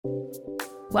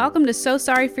Welcome to So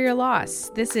Sorry for Your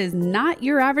Loss. This is not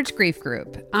your average grief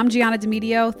group. I'm Gianna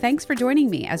Demedio. Thanks for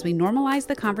joining me as we normalize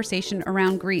the conversation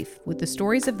around grief with the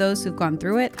stories of those who've gone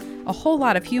through it, a whole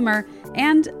lot of humor,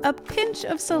 and a pinch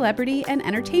of celebrity and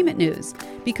entertainment news.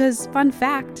 Because, fun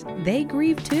fact, they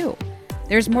grieve too.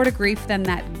 There's more to grief than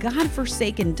that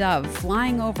godforsaken dove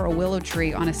flying over a willow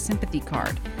tree on a sympathy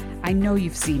card. I know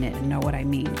you've seen it and know what I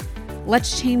mean.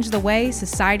 Let's change the way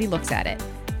society looks at it.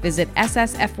 Visit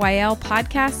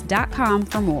ssfylpodcast.com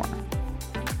for more.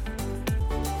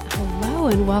 Hello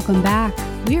and welcome back.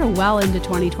 We are well into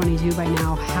 2022 by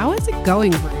now. How is it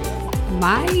going for you?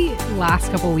 My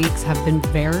last couple weeks have been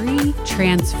very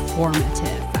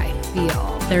transformative, I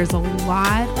feel. There's a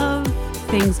lot of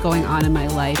things going on in my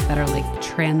life that are like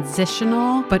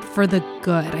transitional, but for the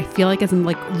good. I feel like I'm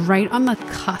like right on the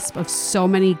cusp of so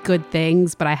many good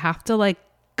things, but I have to like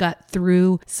gut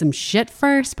through some shit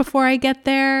first before I get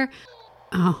there.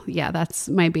 Oh yeah, that's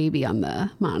my baby on the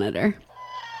monitor.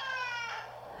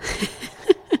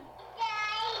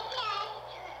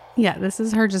 Yeah, this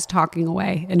is her just talking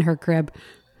away in her crib.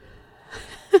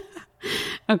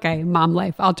 Okay, mom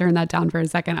life. I'll turn that down for a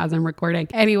second as I'm recording.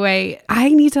 Anyway, I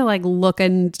need to like look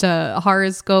into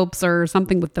horoscopes or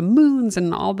something with the moons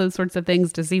and all those sorts of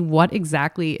things to see what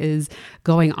exactly is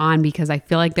going on, because I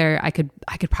feel like I could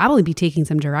probably be taking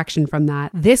some direction from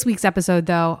that. This week's episode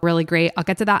though, really great. I'll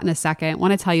get to that in a second. I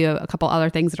want to tell you a couple other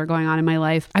things that are going on in my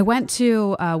life. I went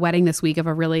to a wedding this week of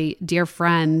a really dear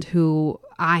friend who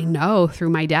I know through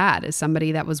my dad is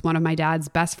somebody that was one of my dad's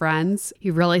best friends.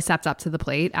 He really stepped up to the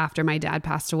plate after my dad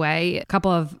passed away. A couple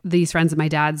of these friends of my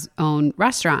dad's own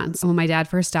restaurants. When my dad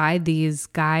first died, these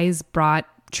guys brought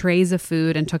trays of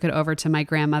food and took it over to my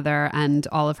grandmother and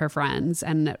all of her friends.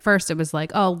 And at first it was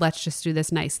like, oh, let's just do this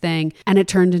nice thing. And it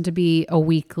turned into be a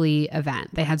weekly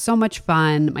event. They had so much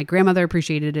fun. My grandmother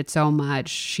appreciated it so much.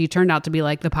 She turned out to be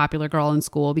like the popular girl in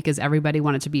school because everybody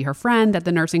wanted to be her friend at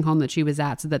the nursing home that she was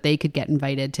at so that they could get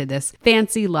invited to this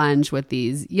fancy lunch with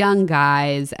these young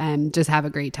guys and just have a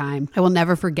great time. I will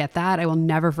never forget that. I will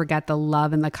never forget the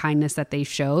love and the kindness that they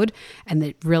showed. And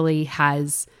it really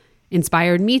has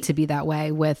inspired me to be that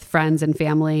way with friends and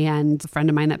family. And a friend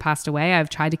of mine that passed away, I've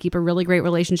tried to keep a really great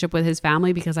relationship with his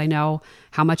family because I know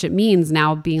how much it means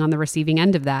now being on the receiving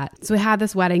end of that. So we had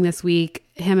this wedding this week.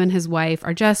 Him and his wife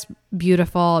are just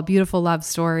beautiful, a beautiful love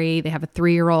story. They have a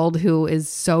 3-year-old who is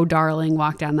so darling,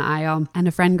 walked down the aisle. And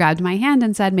a friend grabbed my hand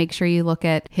and said, make sure you look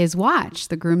at his watch,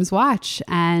 the groom's watch.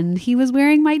 And he was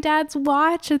wearing my dad's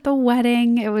watch at the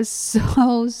wedding. It was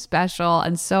so special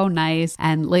and so nice.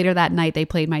 And later that night, they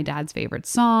played my dad's favorite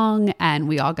song and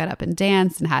we all got up and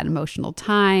danced and had an emotional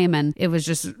time. And it was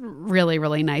just really,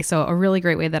 really nice. So a really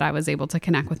great way that I was able to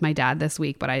connect with my dad this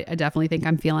week. But I definitely think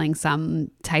I'm feeling some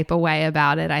type of way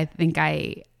about it. I think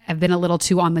I've been a little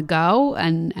too on the go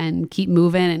and keep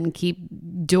moving and keep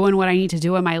doing what I need to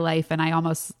do in my life. And I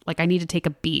almost like I need to take a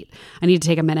beat. I need to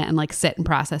take a minute and like sit and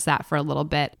process that for a little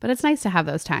bit. But it's nice to have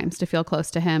those times to feel close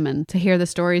to him and to hear the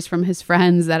stories from his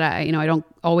friends that I don't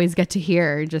always get to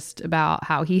hear, just about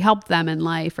how he helped them in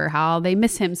life or how they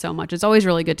miss him so much. It's always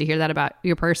really good to hear that about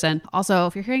your person. Also,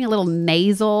 if you're hearing a little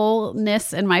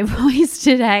nasalness in my voice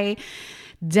today,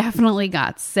 definitely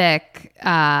got sick.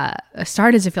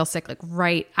 Started to feel sick like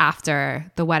right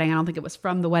after the wedding. I don't think it was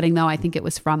from the wedding though. I think it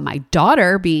was from my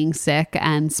daughter being sick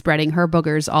and spreading her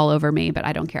boogers all over me, but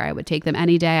I don't care. I would take them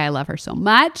any day. I love her so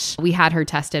much. We had her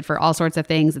tested for all sorts of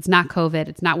things. It's not COVID.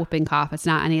 It's not whooping cough. It's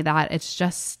not any of that. It's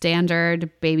just standard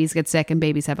babies get sick and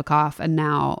babies have a cough. And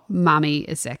now mommy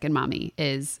is sick and mommy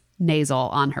is nasal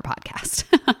on her podcast.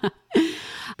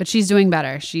 But she's doing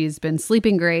better. She's been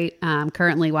sleeping great.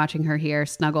 Currently watching her here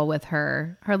snuggle with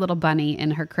her little bunny in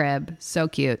her crib. So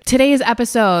cute. Today's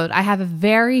episode, I have a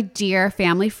very dear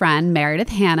family friend, Meredith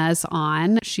Hannas,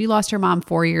 on. She lost her mom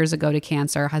 4 years ago to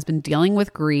cancer, has been dealing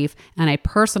with grief and a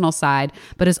personal side,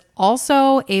 but is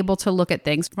also able to look at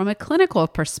things from a clinical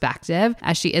perspective,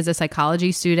 as she is a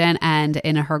psychology student and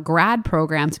in her grad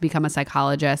program to become a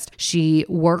psychologist. She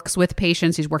works with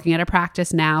patients. She's working at a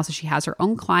practice now, so she has her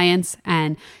own clients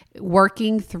and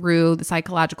working through the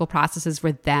psychological processes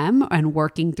with them and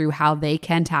working through how they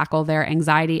can tackle their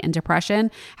anxiety and depression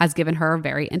has given her a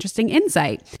very interesting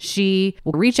insight. She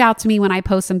will reach out to me when I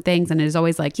post some things and is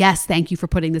always like, yes, thank you for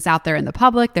putting this out there in the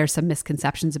public. There's some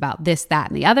misconceptions about this, that,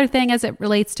 and the other thing as it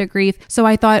relates to grief. So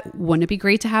I thought, wouldn't it be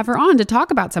great to have her on to talk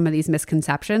about some of these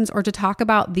misconceptions or to talk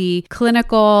about the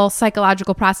clinical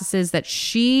psychological processes that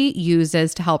she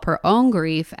uses to help her own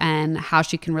grief and how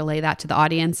she can relay that to the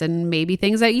audience and maybe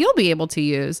things that you'll be able to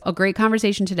use. A great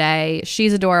conversation today.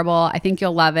 She's adorable. I think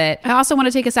you'll love it. I also want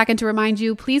to take a second to remind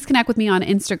you, please connect with me on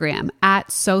Instagram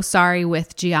at So Sorry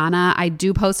with Gianna. I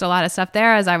do post a lot of stuff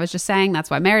there, as I was just saying. That's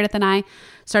why Meredith and I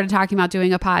started talking about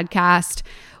doing a podcast.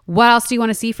 What else do you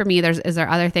want to see from me? Is there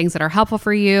other things that are helpful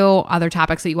for you? Other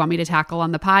topics that you want me to tackle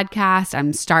on the podcast?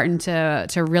 I'm starting to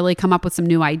really come up with some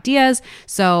new ideas.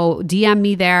 So DM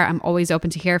me there. I'm always open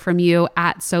to hear from you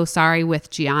at So Sorry with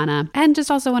Gianna. And just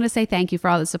also want to say thank you for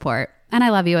all the support. And I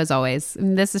love you as always.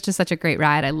 This is just such a great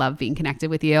ride. I love being connected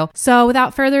with you. So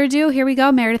without further ado, here we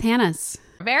go. Meredith Hannes.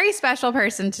 Very special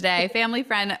person today. Family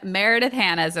friend Meredith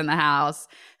Hannes in the house,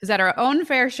 who's had her own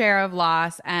fair share of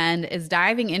loss and is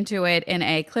diving into it in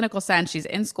a clinical sense. She's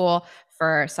in school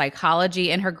for psychology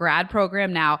in her grad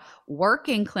program now,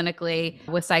 working clinically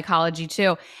with psychology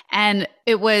too. And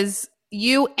it was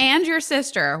you and your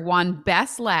sister won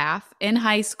Best Laugh in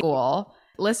high school.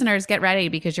 Listeners, get ready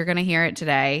because you're going to hear it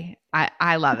today.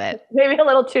 I love it. Maybe a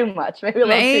little too much. Maybe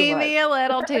a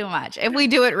little too much. If we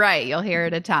do it right, you'll hear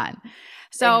it a ton.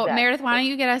 So exactly. Meredith, why don't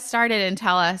you get us started and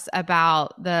tell us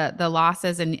about the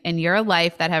losses in your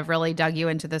life that have really dug you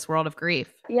into this world of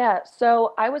grief? Yeah.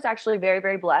 So I was actually very,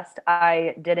 very blessed.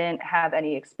 I didn't have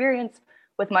any experience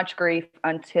with much grief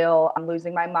until I'm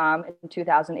losing my mom in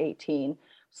 2018.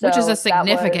 So which is a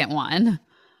significant one.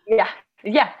 Yeah.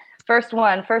 Yeah. First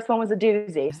one was a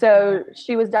doozy. So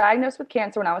she was diagnosed with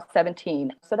cancer when I was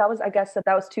 17. So that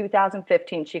was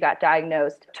 2015. She got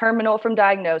diagnosed, terminal from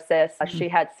diagnosis. She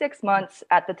had 6 months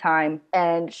at the time,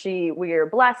 and we were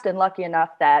blessed and lucky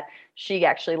enough that she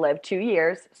actually lived 2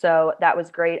 years. So that was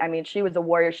great. I mean, she was a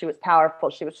warrior. She was powerful.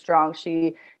 She was strong.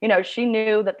 She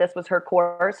knew that this was her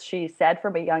course. She said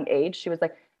from a young age, she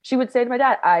would say to my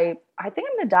dad, I think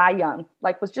I'm going to die young,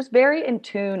 was just very in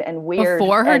tune and weird.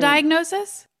 Before her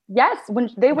diagnosis? Yes, when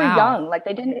they were young,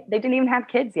 they didn't even have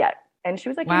kids yet. And she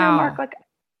was like, wow. Mark,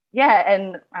 yeah.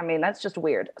 And I mean, that's just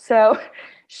weird. So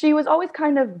she was always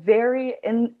kind of very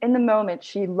in the moment.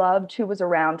 She loved who was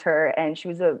around her, and she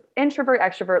was an introvert,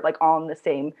 extrovert, all in the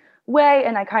same way.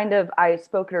 And I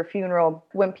spoke at her funeral.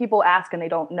 When people ask and they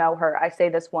don't know her, I say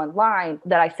this one line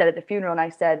that I said at the funeral. And I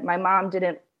said, my mom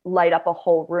didn't light up a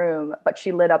whole room, but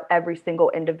she lit up every single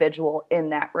individual in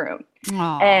that room.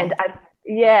 Aww. And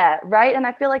yeah, right. And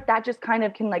I feel like that just kind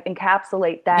of can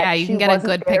encapsulate that. Yeah, you can get a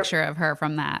good picture of her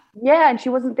from that. Yeah, and she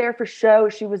wasn't there for show.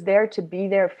 She was there to be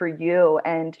there for you,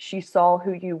 and she saw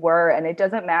who you were. And it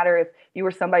doesn't matter if you were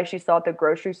somebody she saw at the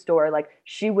grocery store,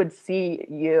 she would see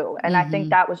you. And I think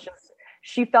that was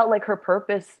she felt like her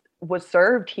purpose was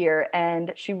served here,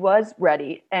 and she was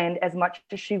ready. And as much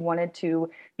as she wanted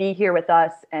to be here with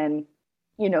us and,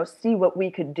 see what we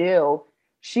could do,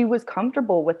 she was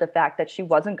comfortable with the fact that she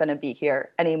wasn't going to be here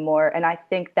anymore. And I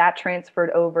think that transferred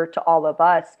over to all of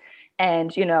us.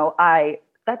 And,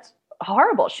 that's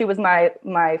horrible. She was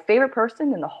my favorite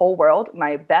person in the whole world,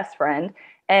 my best friend.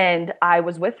 And I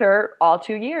was with her all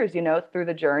 2 years, through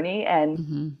the journey.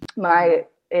 And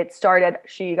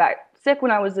she got sick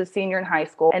when I was a senior in high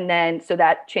school. And then, so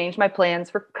that changed my plans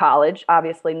for college,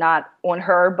 obviously not on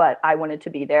her, but I wanted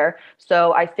to be there.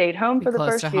 So I stayed home for the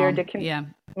first year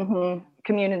to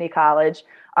community college,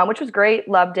 which was great.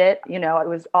 Loved it. It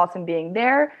was awesome being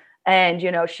there. And,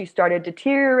 she started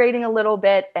deteriorating a little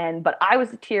bit, but I was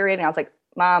deteriorating. I was like,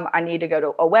 Mom, I need to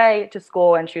go away to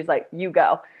school. And she was like, you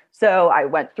go. So I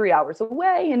went 3 hours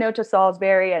away, to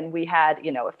Salisbury, and we had,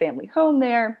 a family home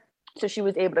there. So she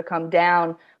was able to come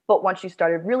down. But once she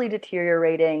started really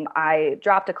deteriorating, I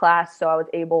dropped a class. So I was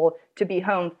able to be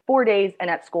home 4 days and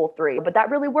at school 3. But that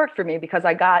really worked for me because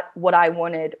I got what I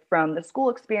wanted from the school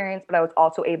experience, but I was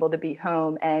also able to be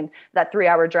home. And that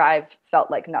 3-hour drive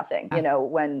felt like nothing,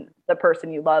 when the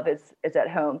person you love is at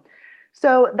home.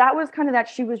 So that was kind of that.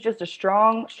 She was just a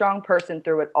strong, strong person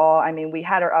through it all. I mean, we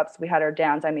had our ups, we had our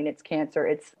downs. I mean, it's cancer.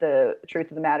 It's the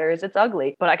truth of the matter is it's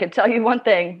ugly. But I can tell you one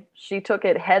thing, she took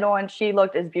it head on. She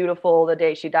looked as beautiful the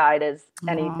day she died as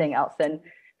anything else. And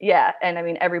yeah. And I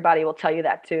mean, everybody will tell you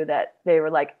that too, that they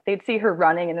were they'd see her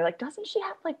running and they're like, doesn't she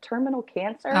have terminal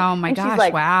cancer? Oh my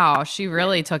gosh. Wow. She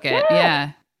really took it.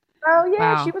 Yeah. Oh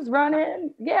yeah, she Wow. was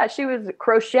running. Yeah, she was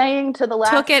crocheting to the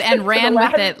last Took it to and the ran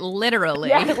with last. it literally.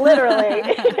 Yeah, literally.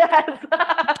 Yes.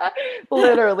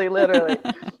 Literally, literally.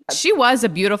 She was a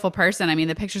beautiful person. I mean,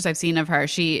 the pictures I've seen of her,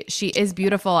 she is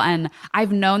beautiful, and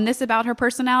I've known this about her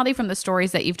personality from the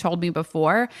stories that you've told me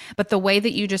before, but the way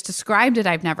that you just described it,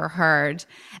 I've never heard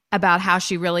about how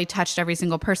she really touched every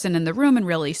single person in the room and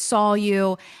really saw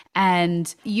you,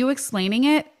 and you explaining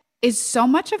it is so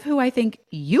much of who I think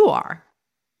you are.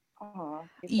 Oh,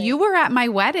 you You think? were at my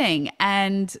wedding,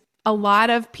 and a lot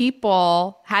of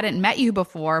people hadn't met you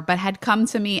before, but had come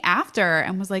to me after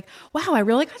and was like, wow, I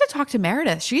really got to talk to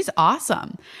Meredith. She's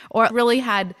awesome. Or really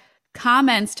had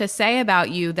comments to say about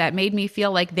you that made me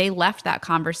feel like they left that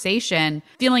conversation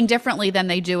feeling differently than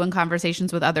they do in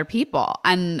conversations with other people.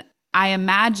 And I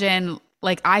imagine,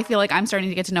 like, I feel like I'm starting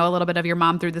to get to know a little bit of your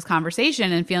mom through this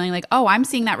conversation and feeling like, oh, I'm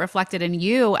seeing that reflected in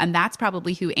you. And that's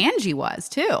probably who Angie was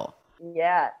too.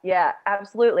 Yeah, yeah,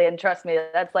 absolutely. And trust me,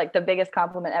 that's like the biggest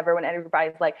compliment ever when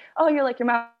everybody's like, "Oh, you're like your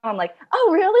mom." I'm like, "Oh,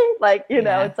 really?" Like,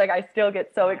 Yeah. it's like I still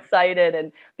get so excited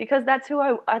and because that's who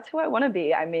I want to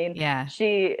be. I mean, Yeah.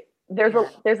 she there's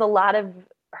a lot of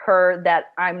her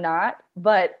that I'm not,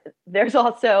 but there's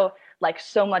also like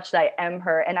so much that I am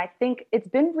her. And I think it's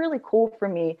been really cool for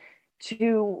me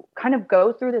to kind of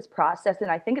go through this process.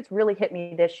 And I think it's really hit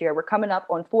me this year. We're coming up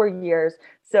on 4 years.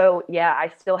 So yeah,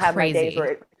 I still have my days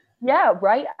where Crazy. yeah,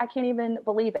 right. I can't even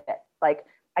believe it. Like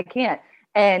I can't.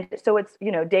 And so it's,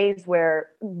 days where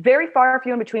very far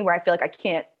few in between where I feel like I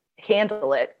can't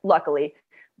handle it, luckily.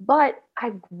 But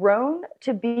I've grown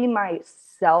to be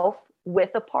myself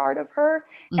with a part of her.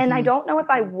 And I Hmm. don't know if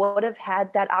I would have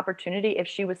had that opportunity if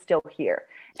she was still here.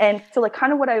 And so like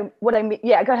kind of what I mean.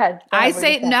 Yeah, go ahead. Go I ahead. What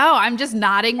you say say? no, I'm just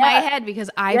nodding my Yeah. head because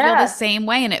I feel the Yeah. same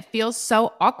way. And it feels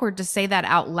so awkward to say that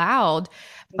out loud.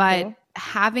 But Hmm.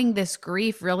 having this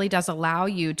grief really does allow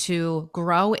you to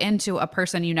grow into a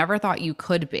person you never thought you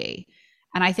could be.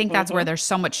 And I think that's where Hmm. there's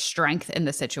so much strength in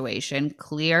the situation.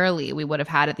 Clearly, we would have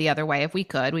had it the other way if we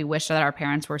could. We wish that our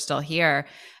parents were still here.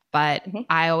 But Hmm.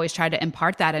 I always try to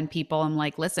impart that in people. I'm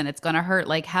like, listen, it's going to hurt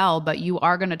like hell, but you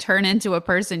are going to turn into a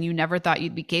person you never thought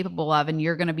you'd be capable of. And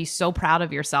you're going to be so proud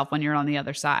of yourself when you're on the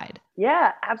other side.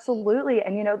 Yeah, absolutely.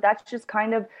 And that's just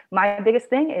kind of my biggest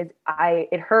thing is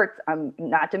it hurts. I'm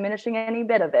not diminishing any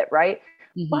bit of it, right?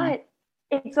 Hmm. But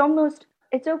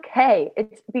it's okay.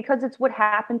 It's because it's what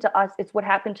happened to us, it's what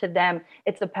happened to them.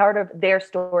 It's a part of their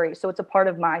story. So it's a part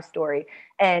of my story.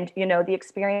 And the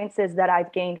experiences that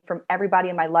I've gained from everybody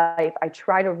in my life, I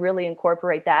try to really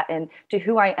incorporate that into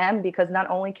who I am because not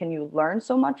only can you learn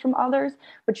so much from others,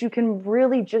 but you can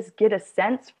really just get a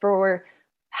sense for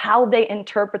how they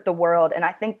interpret the world. And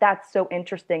I think that's so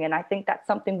interesting. And I think that's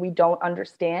something we don't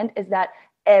understand is that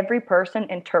every person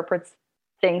interprets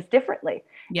things differently.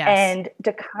 Yes. And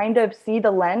to kind of see the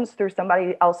lens through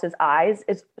somebody else's eyes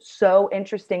is so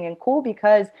interesting and cool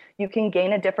because you can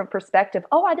gain a different perspective.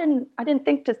 Oh, I didn't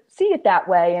think to see it that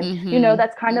way. And Hmm.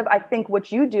 that's kind of I think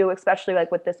what you do, especially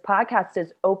like with this podcast,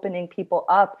 is opening people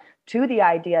up to the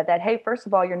idea that, hey, first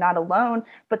of all, you're not alone.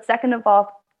 But second off,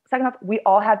 we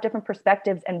all have different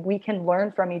perspectives and we can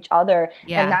learn from each other. And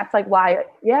Yeah. that's like why,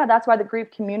 yeah, that's why the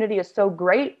grief community is so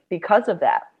great because of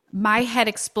that. My head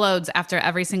explodes after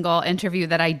every single interview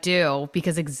that I do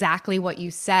because exactly what you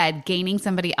said, gaining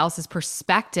somebody else's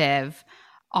perspective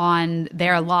on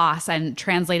their loss and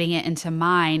translating it into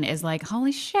mine is like,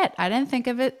 holy shit, I didn't think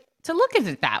of it to look at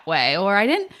it that way. Or I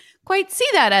didn't quite see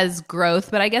that as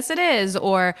growth, but I guess it is.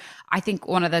 Or I think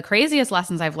one of the craziest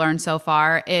lessons I've learned so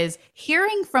far is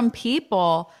hearing from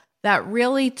people that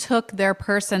really took their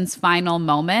person's final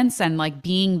moments and like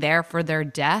being there for their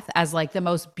death as like the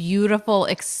most beautiful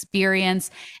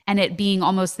experience and it being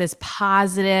almost this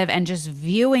positive and just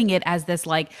viewing it as this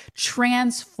like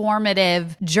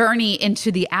transformative journey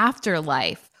into the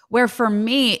afterlife where for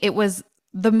me it was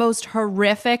the most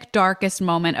horrific darkest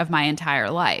moment of my entire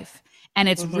life and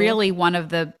it's Hmm. really one of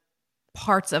the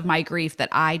parts of my grief that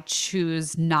I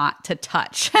choose not to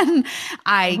touch and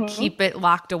I Hmm. keep it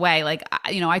locked away. Like,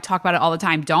 I talk about it all the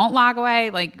time. Don't lock away,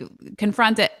 like,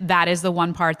 confront it. That is the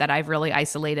one part that I've really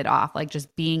isolated off, like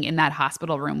just being in that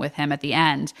hospital room with him at the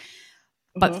end.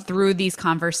 But Hmm. through these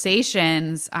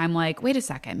conversations, I'm like, wait a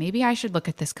second, maybe I should look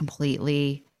at this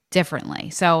completely differently.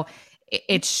 So,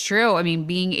 it's true. I mean,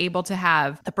 being able to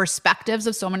have the perspectives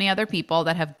of so many other people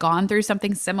that have gone through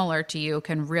something similar to you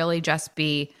can really just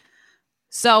be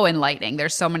so enlightening.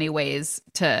 There's so many ways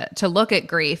to look at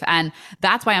grief. And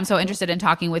that's why I'm so interested in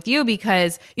talking with you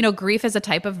because, you know, grief is a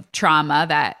type of trauma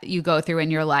that you go through in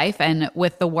your life. And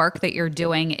with the work that you're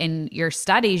doing in your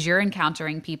studies, you're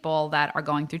encountering people that are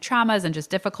going through traumas and just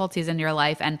difficulties in your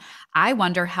life. And I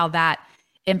wonder how that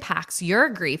impacts your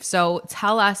grief. So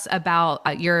tell us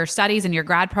about your studies and your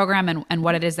grad program and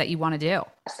what it is that you want to do.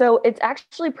 So it's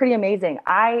actually pretty amazing.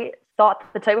 I thought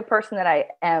the type of person that I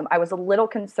am, I was a little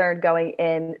concerned going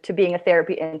into being a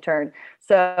therapy intern.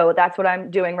 So that's what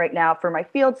I'm doing right now for my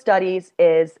field studies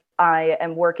is I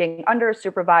am working under a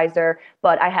supervisor,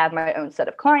 but I have my own set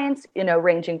of clients, you know,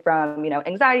 ranging from, you know,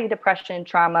 anxiety, depression,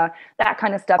 trauma, that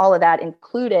kind of stuff, all of that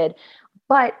included.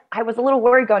 But I was a little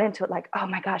worried going into it, like, oh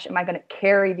my gosh, am I going to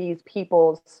carry these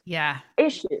people's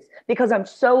issues? Because I'm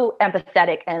so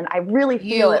empathetic and I really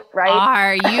feel it,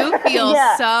 right? You feel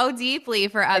so deeply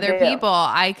for other people.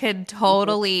 I could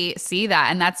totally see that.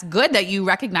 And that's good that you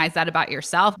recognize that about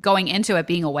yourself going into it,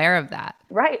 being aware of that.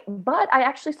 Right. But I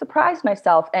actually surprised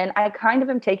myself. And I kind of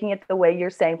am taking it the way you're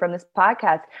saying from this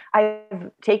podcast.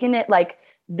 I've taken it like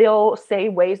they'll say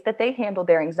ways that they handle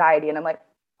their anxiety. And I'm like,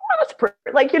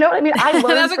 like, you know what I mean? I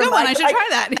learned that's a good one. I should try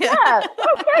that. Yeah.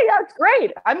 Okay. That's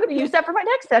great. I'm going to use that for my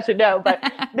next session. No, but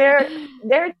they're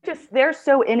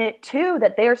so in it too,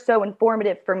 that they're so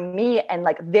informative for me and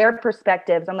like their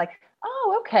perspectives. I'm like,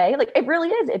 oh, okay. Like it really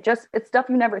is. It's stuff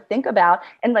you never think about.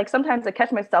 And like, sometimes I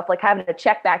catch myself like having to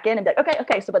check back in and be like,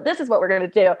 okay. So, but this is what we're going to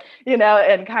do, you know,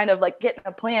 and kind of like getting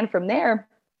a plan from there.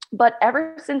 But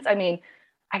ever since,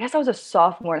 I guess I was a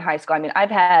sophomore in high school. I mean, I've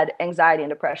had anxiety and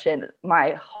depression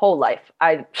my whole life.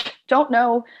 I don't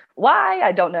know why.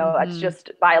 I don't know. It's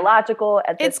just biological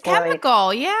at this point. It's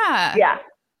chemical. Yeah. Yeah.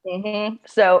 Mm-hmm.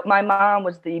 So my mom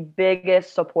was the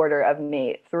biggest supporter of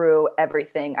me through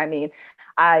everything. I mean,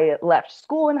 I left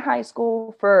school in high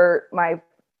school for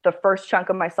the first chunk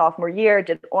of my sophomore year,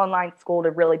 did online school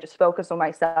to really just focus on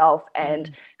myself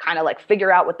and kind of like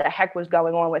figure out what the heck was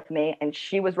going on with me. And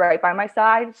she was right by my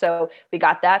side. So we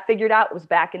got that figured out, was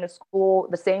back into school,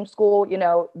 the same school, you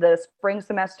know, the spring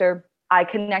semester. I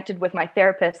connected with my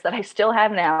therapist that I still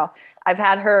have now. I've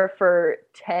had her for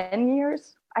 10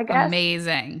 years, I guess.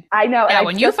 Amazing. I know. Yeah,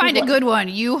 when you find a good one,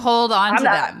 you hold on to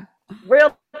them.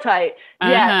 Real tight.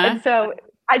 Yeah. And so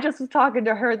I just was talking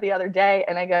to her the other day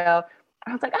and I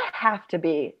was like, I have to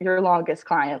be your longest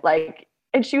client. Like,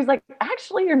 and she was like,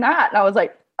 actually, you're not. And I was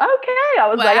like, okay. I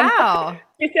was wow.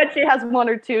 She said she has one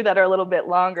or two that are a little bit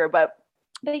longer, but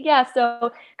yeah.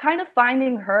 So kind of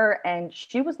finding her, and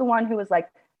she was the one who was like,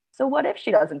 so what if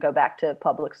she doesn't go back to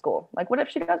public school? Like, what if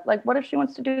she does? Like, what if she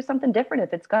wants to do something different?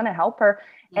 If it's going to help her.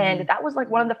 And that was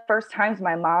like one of the first times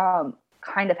my mom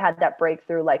kind of had that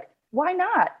breakthrough, like, why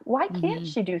not? Why can't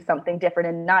she do something different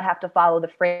and not have to follow the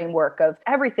framework of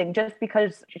everything just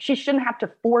because she shouldn't have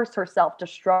to force herself to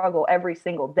struggle every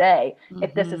single day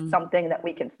if this is something that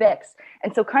we can fix?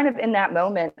 And so kind of in that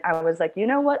moment, I was like, you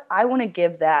know what? I want to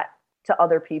give that to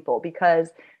other people because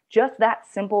just that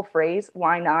simple phrase,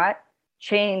 why not,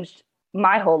 changed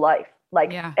my whole life.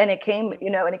 Like, and it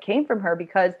came from her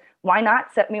because why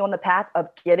not set me on the path of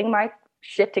getting my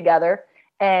shit together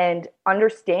and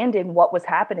understanding what was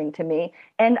happening to me.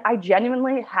 And I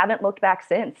genuinely haven't looked back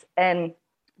since. And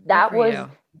that was,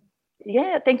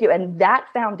 thank you. And that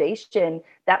foundation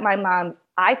that my mom,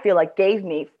 I feel like gave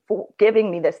me for giving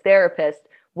me this therapist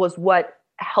was what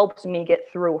helped me get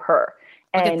through her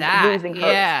and losing her.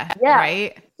 Yeah.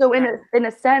 Right. So in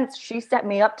a sense, she set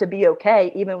me up to be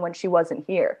okay, even when she wasn't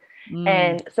here.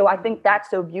 And so I think that's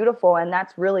so beautiful. And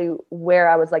that's really where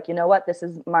I was like, you know what, this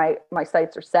is my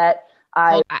sights are set.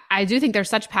 I do think there's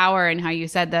such power in how you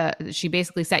said that she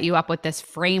basically set you up with this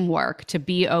framework to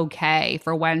be okay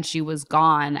for when she was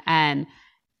gone. And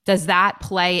does that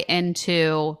play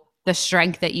into the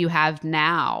strength that you have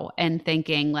now and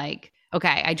thinking like,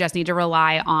 okay, I just need to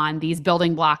rely on these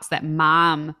building blocks that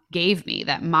mom gave me,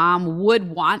 that mom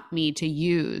would want me to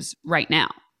use right now?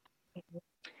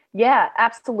 Yeah,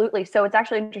 absolutely. So it's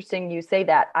actually interesting you say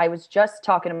that. I was just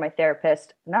talking to my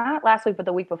therapist, not last week, but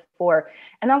the week before.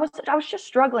 And I was just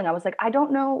struggling. I was like, I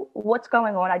don't know what's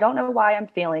going on. I don't know why I'm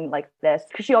feeling like this.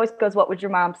 Because she always goes, what would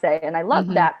your mom say? And I love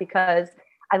that because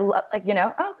I love, like, you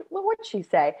know, oh, what would she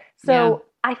say? So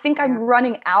I think I'm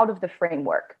running out of the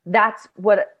framework. That's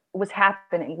what was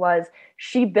happening, was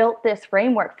she built this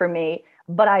framework for me,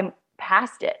 but I'm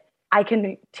past it. I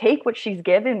can take what she's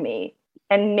given me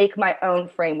and make my own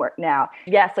framework now.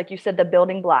 Yes, like you said, the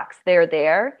building blocks, they're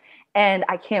there. And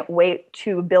I can't wait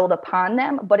to build upon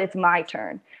them, but it's my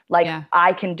turn. Like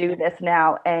I can do this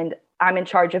now and I'm in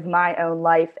charge of my own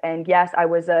life. And yes, I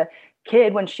was a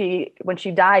kid when she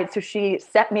died, so she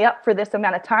set me up for this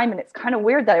amount of time, and it's kind of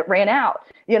weird that it ran out,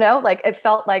 like it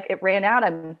felt like it ran out.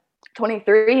 I'm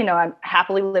 23, I'm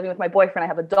happily living with my boyfriend, I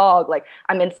have a dog, like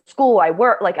I'm in school, I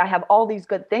work, like I have all these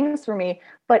good things for me,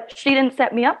 but she didn't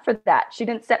set me up for that. She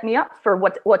didn't set me up for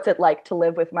what's it like to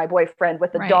live with my boyfriend,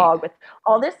 with a Right. dog, with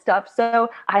all this stuff. So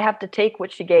I have to take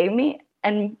what she gave me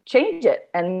and change it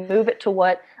and move it to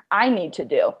what I need to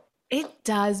do. It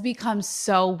does become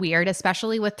so weird,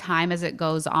 especially with time as it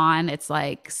goes on. It's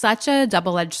like such a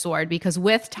double-edged sword because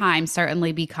with time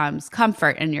certainly becomes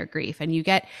comfort in your grief and you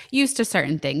get used to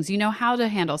certain things. You know how to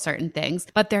handle certain things,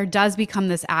 but there does become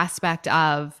this aspect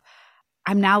of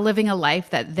I'm now living a life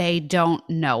that they don't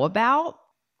know about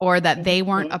or that they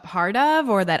weren't a part of,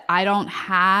 or that I don't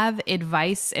have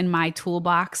advice in my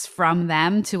toolbox from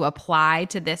them to apply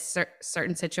to this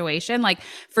certain situation. Like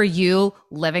for you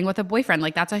living with a boyfriend,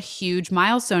 like that's a huge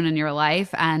milestone in your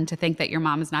life. And to think that your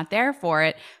mom is not there for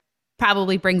it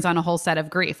probably brings on a whole set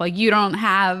of grief. Like you don't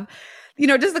have,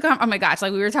 just oh my gosh,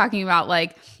 like we were talking about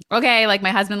like, okay, like my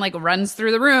husband like runs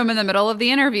through the room in the middle of the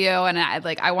interview and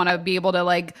I want to be able to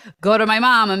like go to my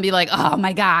mom and be like, oh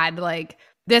my God, like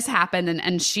this happened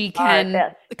and she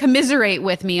can commiserate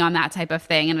with me on that type of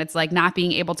thing. And it's like not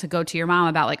being able to go to your mom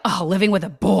about like, oh, living with a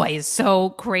boy is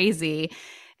so crazy.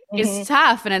 It's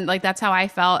tough. And like, that's how I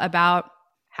felt about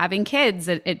having kids.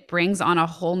 It brings on a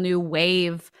whole new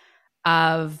wave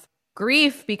of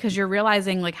grief because you're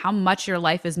realizing like how much your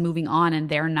life is moving on and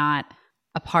they're not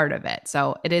a part of it.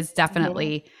 So it is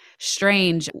definitely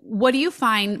strange. What do you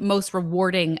find most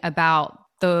rewarding about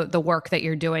the work that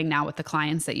you're doing now with the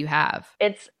clients that you have?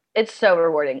 It's so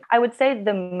rewarding. I would say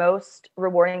the most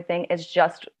rewarding thing is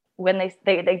just when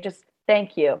they just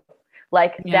thank you.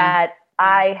 Like that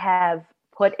I have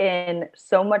put in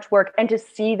so much work, and to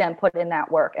see them put in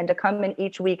that work and to come in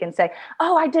each week and say,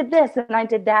 oh, I did this and I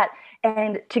did that.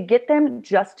 And to get them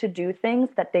just to do things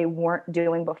that they weren't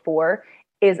doing before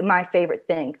is my favorite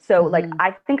thing. So like,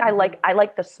 I think I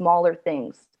like the smaller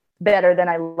things better than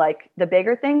I like the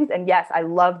bigger things. And yes, I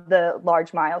love the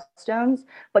large milestones,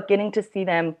 but getting to see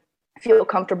them feel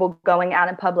comfortable going out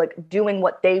in public, doing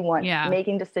what they want,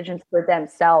 making decisions for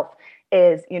themselves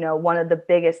is, one of the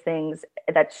biggest things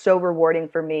that's so rewarding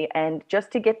for me. And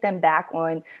just to get them back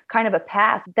on kind of a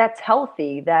path that's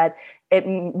healthy, that it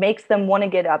makes them want to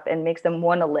get up and makes them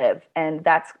want to live. And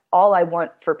that's all I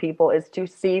want for people, is to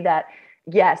see that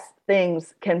yes,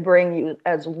 things can bring you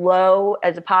as low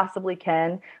as it possibly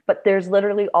can, but there's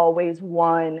literally always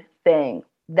one thing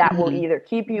that will either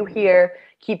keep you here,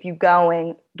 keep you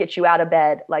going, get you out of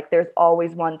bed. Like there's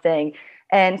always one thing.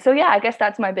 And so, I guess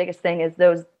that's my biggest thing, is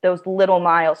those little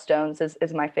milestones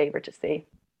is my favorite to see.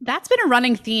 That's been a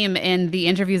running theme in the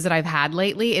interviews that I've had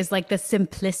lately, is like the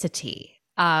simplicity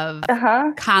of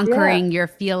conquering your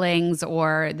feelings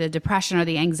or the depression or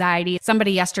the anxiety.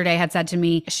 Somebody yesterday had said to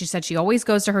me, she said she always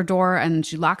goes to her door and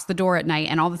she locks the door at night.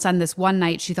 And all of a sudden this one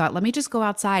night she thought, let me just go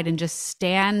outside and just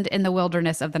stand in the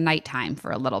wilderness of the nighttime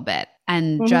for a little bit.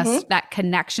 And just that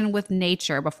connection with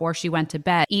nature before she went to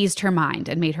bed eased her mind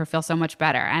and made her feel so much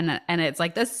better. And it's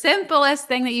like the simplest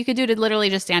thing that you could do, to literally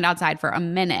just stand outside for a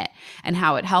minute, and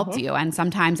how it helped you. And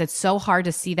sometimes it's so hard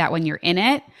to see that when you're in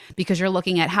it, because you're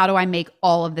looking at, how do I make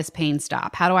all of this pain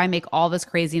stop? How do I make all this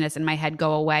craziness in my head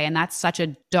go away? And that's such a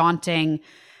daunting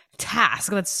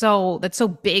task. That's so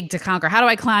big to conquer. How do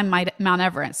I climb Mount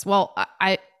Everest? Well,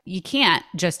 you can't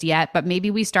just yet, but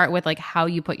maybe we start with like how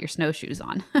you put your snowshoes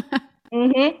on.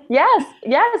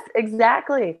 Yes,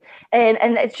 exactly. And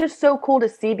it's just so cool to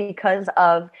see because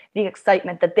of the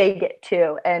excitement that they get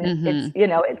too. And it's,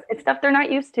 it's stuff they're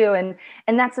not used to.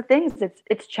 And that's the thing, is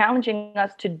it's challenging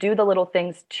us to do the little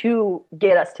things to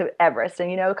get us to Everest.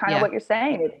 And, kind of what you're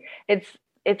saying,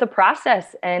 it's a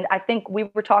process. And I think we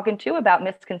were talking too about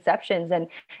misconceptions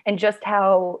and just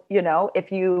how,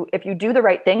 if you do the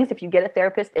right things, if you get a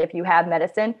therapist, if you have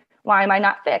medicine, why am I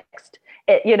not fixed?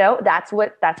 That's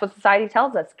what society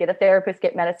tells us. Get a therapist,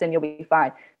 get medicine, you'll be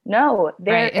fine. No,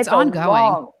 it's ongoing. A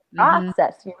long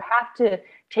process. You have to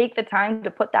take the time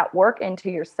to put that work into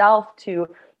yourself, to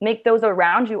make those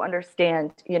around you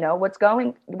understand,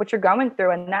 what you're going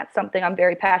through. And that's something I'm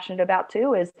very passionate about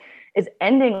too, is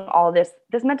ending all this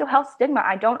mental health stigma.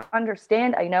 I don't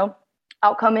understand.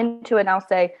 I'll come into it and I'll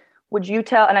say, would you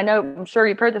tell, and I'm sure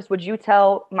you've heard this, would you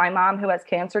tell my mom who has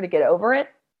cancer to get over it?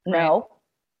 No. Right.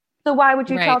 So why would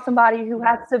you tell somebody who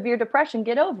has severe depression,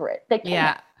 get over it? They can't.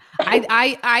 Yeah.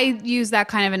 I use that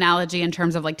kind of analogy in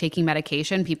terms of like taking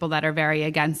medication. People that are very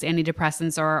against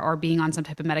antidepressants or being on some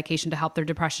type of medication to help their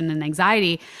depression and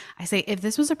anxiety. I say, if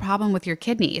this was a problem with your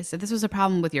kidneys, if this was a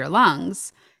problem with your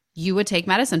lungs, you would take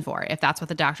medicine for if that's what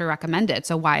the doctor recommended.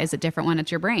 So why is it different when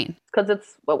it's your brain? Because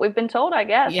it's what we've been told, I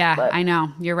guess. Yeah, I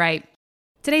know. You're right.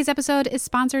 Today's episode is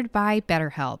sponsored by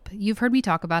BetterHelp. You've heard me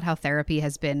talk about how therapy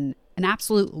has been an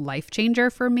absolute life changer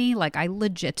for me. Like, I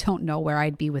legit don't know where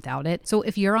I'd be without it. So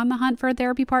if you're on the hunt for a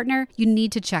therapy partner, you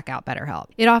need to check out BetterHelp.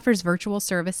 It offers virtual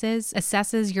services,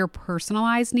 assesses your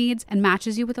personalized needs, and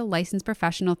matches you with a licensed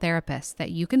professional therapist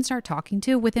that you can start talking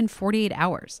to within 48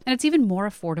 hours. And it's even more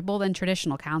affordable than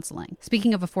traditional counseling.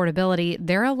 Speaking of affordability,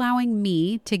 they're allowing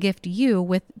me to gift you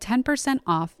with 10%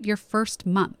 off your first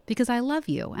month because I love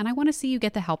you and I want to see you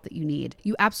get the help that you need.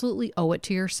 You absolutely owe it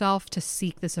to yourself to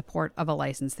seek the support of a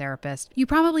licensed therapist. You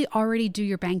probably already do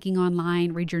your banking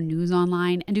online, read your news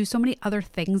online, and do so many other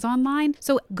things online.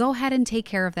 So go ahead and take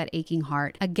care of that aching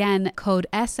heart. Again, code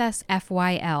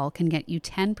SSFYL can get you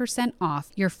 10%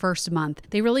 off your first month.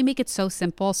 They really make it so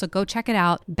simple. So go check it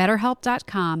out.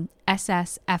 BetterHelp.com,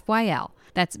 SSFYL.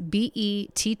 That's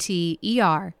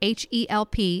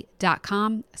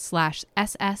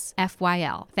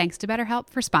BetterHelp.com/SSFYL. Thanks to BetterHelp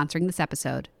for sponsoring this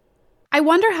episode. I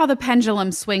wonder how the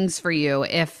pendulum swings for you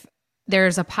if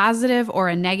there's a positive or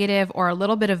a negative or a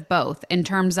little bit of both in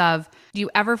terms of, do you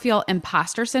ever feel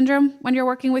imposter syndrome when you're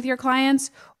working with your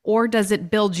clients? Or does it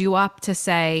build you up to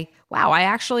say, wow, I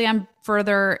actually am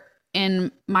further in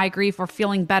my grief or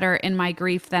feeling better in my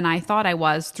grief than I thought I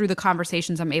was through the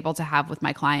conversations I'm able to have with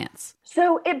my clients?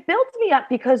 So it builds me up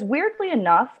because weirdly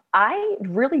enough, I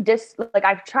really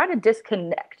I've tried to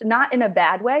disconnect, not in a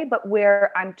bad way, but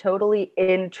where I'm totally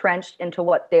entrenched into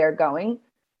what they're going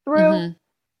through. Mm-hmm.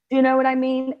 You know what I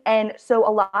mean? And so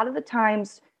a lot of the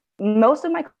times, most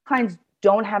of my clients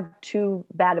don't have too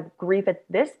bad of grief at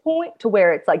this point to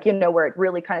where it's like, where it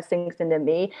really kind of sinks into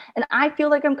me. And I feel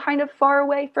like I'm kind of far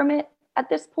away from it at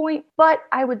this point. But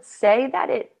I would say that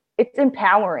it's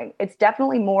empowering. It's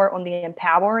definitely more on the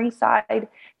empowering side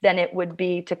than it would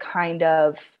be to kind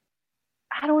of,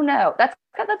 I don't know. That's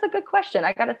a good question.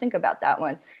 I got to think about that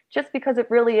one. Just because it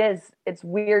really is, it's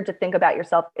weird to think about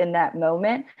yourself in that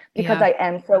moment because I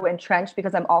am so entrenched,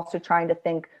 because I'm also trying to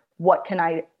think, what can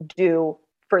I do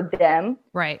for them?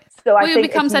 Right. So I think you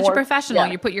become such a professional.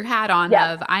 Yeah. You put your hat on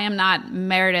of, I am not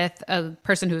Meredith, a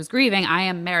person who is grieving. I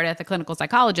am Meredith, a clinical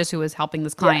psychologist who is helping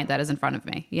this client that is in front of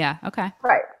me. Yeah. Okay.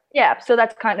 Right. Yeah. So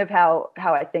that's kind of how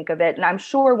I think of it. And I'm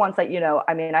sure once I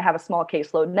have a small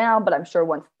caseload now, but I'm sure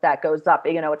once that goes up,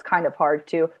 it's kind of hard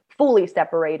to fully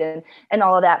separate and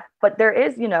all of that. But there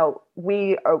is,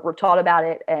 we're taught about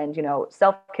it, and,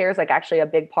 self-care is like actually a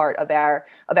big part of our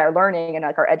learning and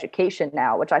like our education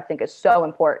now, which I think is so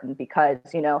important because,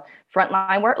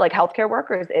 frontline work, like healthcare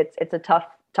workers, it's a tough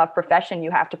profession.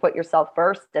 You have to put yourself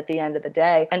first at the end of the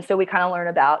day. And so we kind of learn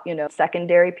about,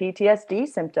 secondary PTSD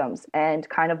symptoms and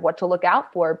kind of what to look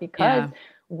out for because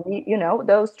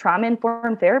those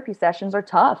trauma-informed therapy sessions are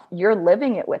tough. You're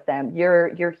living it with them.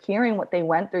 You're hearing what they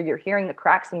went through. You're hearing the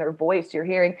cracks in their voice. You're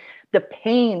hearing the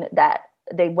pain that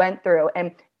they went through.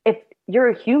 And if you're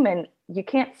a human, you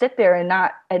can't sit there and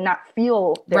not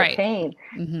feel their pain.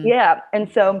 Mm-hmm. Yeah.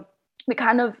 And so we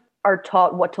kind of are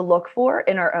taught what to look for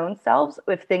in our own selves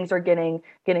if things are getting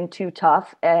too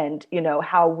tough, and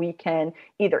how we can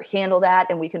either handle that,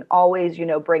 and we can always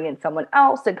bring in someone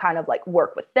else and kind of like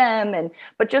work with them,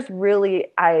 but just really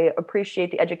I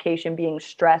appreciate the education being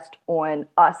stressed on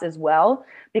us as well,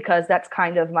 because that's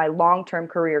kind of my long-term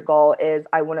career goal. Is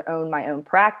I want to own my own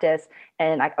practice,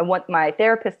 and I want my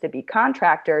therapists to be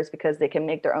contractors because they can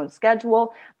make their own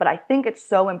schedule, but I think it's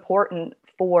so important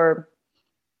for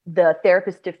the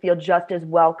therapist to feel just as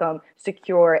welcome,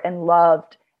 secure, and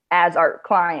loved as our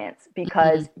clients,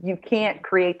 because you can't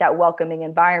create that welcoming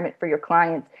environment for your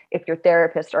clients if your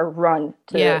therapists are run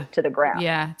to the ground.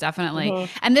 Yeah, definitely.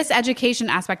 And this education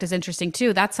aspect is interesting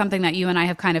too. That's something that you and I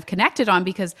have kind of connected on,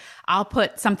 because I'll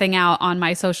put something out on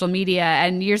my social media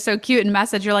and you're so cute and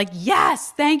message. You're like,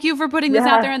 yes, thank you for putting this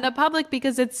out there in the public,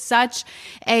 because it's such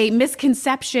a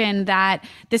misconception that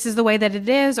this is the way that it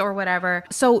is or whatever.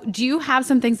 So do you have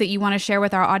some things that you want to share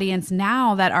with our audience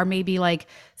now that are maybe like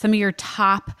some of your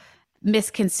top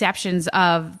misconceptions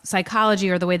of psychology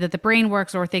or the way that the brain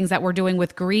works, or things that we're doing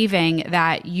with grieving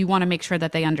that you want to make sure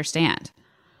that they understand?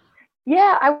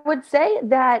 Yeah, I would say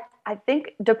that I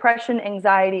think depression,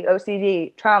 anxiety,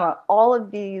 OCD, trauma, all of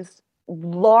these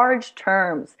large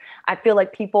terms, I feel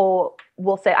like people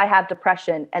will say, I have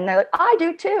depression. And they're like, I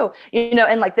do too,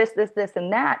 and like this,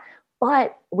 and that.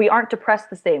 But we aren't depressed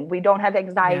the same. We don't have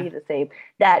anxiety the same.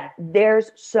 That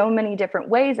there's so many different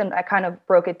ways. And I kind of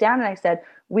broke it down and I said,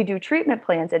 we do treatment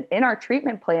plans. And in our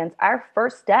treatment plans, our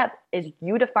first step is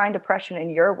you define depression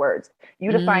in your words. You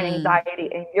define anxiety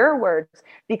in your words,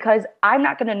 because I'm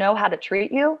not going to know how to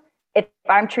treat you if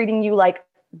I'm treating you like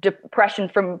depression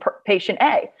from patient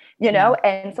A, you know? Yeah.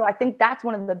 And so I think that's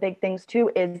one of the big things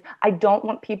too, is I don't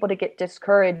want people to get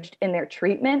discouraged in their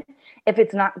treatment if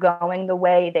it's not going the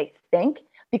way they think,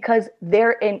 because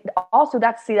they're in also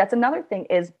that's another thing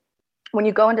is when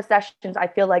you go into sessions, I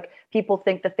feel like people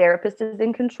think the therapist is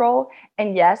in control.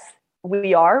 And yes,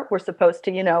 we're supposed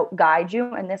to, guide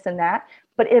you and this and that.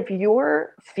 But if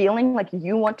you're feeling like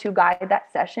you want to guide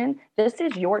that session, this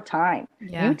is your time.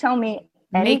 Yeah. You tell me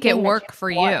Make it anything that work you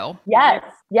for want. you. Yes,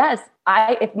 yes.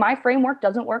 If my framework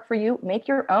doesn't work for you, make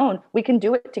your own. We can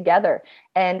do it together.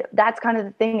 And that's kind of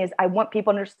the thing is I want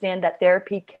people to understand that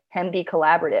therapy can be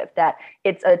collaborative, that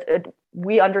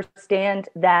we understand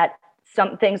that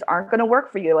some things aren't going to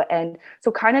work for you. And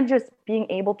so kind of just being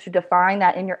able to define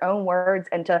that in your own words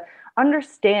and to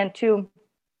understand too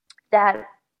that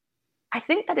I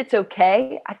think that it's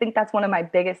okay. I think that's one of my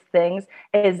biggest things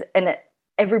is, and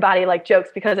everybody like jokes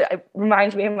because it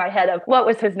reminds me in my head of what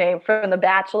was his name from The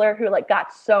Bachelor who like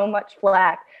got so much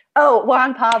flack. Oh,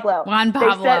 Juan Pablo. Juan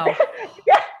Pablo. They said,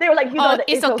 yeah, they were like,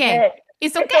 it's okay.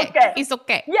 It's okay. It's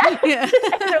okay. Yeah.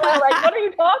 They're like, what are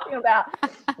you talking about?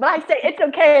 But I say it's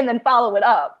okay and then follow it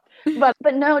up.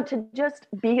 But no, to just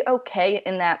be okay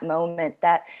in that moment,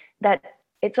 that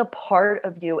it's a part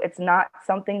of you. It's not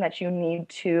something that you need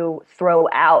to throw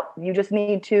out. You just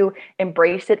need to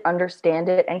embrace it, understand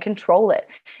it, and control it.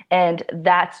 And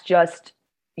that's just,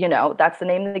 that's the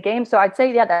name of the game. So I'd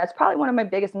say, yeah, that's probably one of my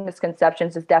biggest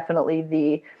misconceptions is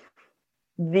definitely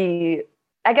the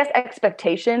I guess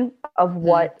expectation of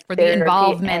what for the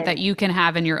involvement that you can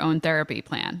have in your own therapy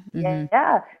plan. Mm-hmm.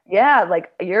 Yeah.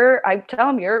 Like I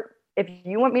tell them if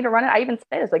you want me to run it, I even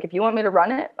say this, like, if you want me to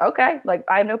run it, okay, like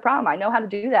I have no problem. I know how to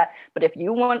do that. But if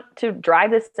you want to drive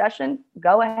this session,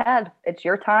 go ahead. It's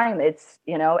your time. It's,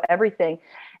 everything.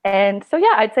 And so,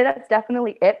 yeah, I'd say that's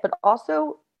definitely it. But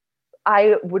also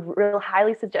I would really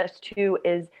highly suggest too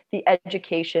is the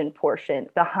education portion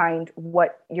behind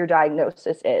what your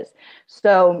diagnosis is.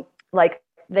 So like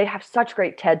they have such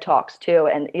great TED Talks too.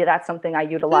 And that's something I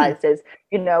utilize is,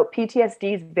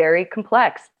 PTSD is very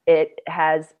complex. It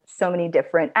has so many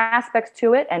different aspects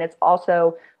to it. And it's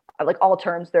also like all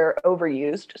terms, they're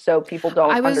overused. So people don't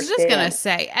understand. I was just going to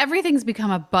say, everything's become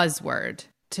a buzzword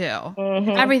too. Mm-hmm.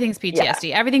 Everything's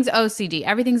PTSD, everything's OCD,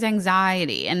 everything's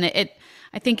anxiety. And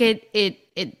I think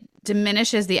it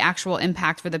diminishes the actual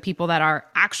impact for the people that are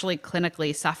actually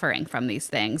clinically suffering from these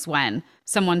things when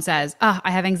someone says, oh,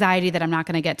 I have anxiety that I'm not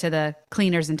going to get to the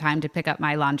cleaners in time to pick up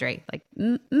my laundry. Like,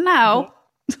 no.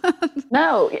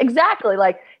 No, exactly.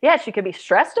 Like, yeah, she could be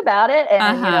stressed about it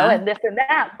and, and this and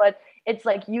that, but it's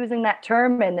like using that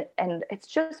term and it's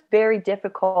just very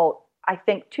difficult, I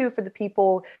think, too, for the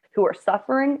people who are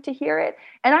suffering to hear it.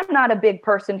 And I'm not a big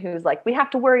person who's like, we have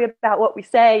to worry about what we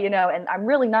say, and I'm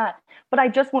really not. But I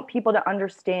just want people to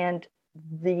understand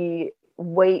the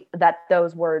weight that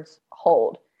those words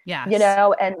hold. Yes.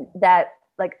 And that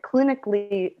like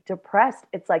clinically depressed,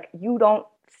 it's like you don't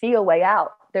see a way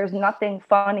out. There's nothing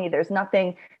funny. There's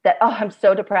nothing that, oh, I'm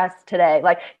so depressed today.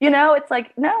 Like, it's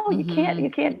like, no, you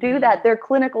can't do that. They're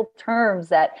clinical terms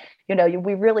that,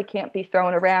 we really can't be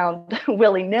thrown around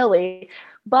willy nilly.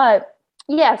 But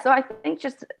yeah, so I think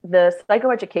just the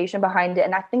psychoeducation behind it.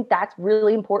 And I think that's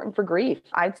really important for grief.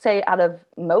 I'd say out of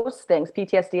most things,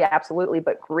 PTSD, absolutely.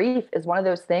 But grief is one of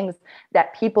those things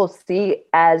that people see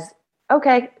as,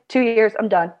 okay, 2 years, I'm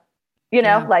done.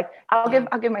 Like I'll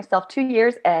give myself 2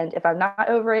 years. And if I'm not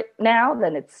over it now,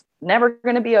 then it's never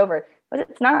going to be over. But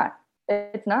it's not.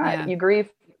 It's not. Yeah. You grieve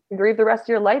the rest of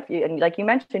your life. And like you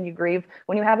mentioned, you grieve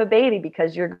when you have a baby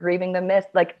because you're grieving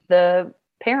the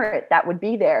parent that would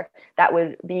be there, that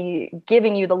would be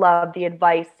giving you the love, the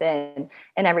advice and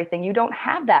everything. You don't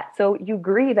have that. So you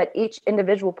grieve at each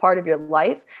individual part of your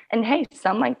life. And hey,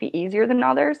 some might be easier than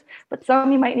others, but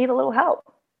some you might need a little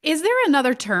help. Is there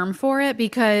another term for it?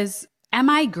 Because am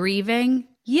I grieving?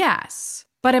 Yes.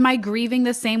 But am I grieving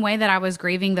the same way that I was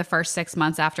grieving the first 6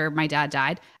 months after my dad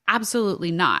died? Absolutely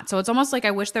not. So it's almost like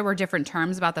I wish there were different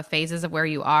terms about the phases of where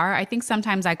you are. I think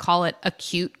sometimes I call it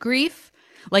acute grief.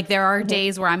 Like there are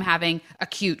days where I'm having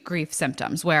acute grief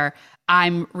symptoms where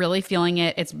I'm really feeling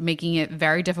it. It's making it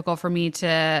very difficult for me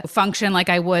to function like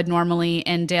I would normally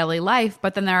in daily life.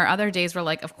 But then there are other days where,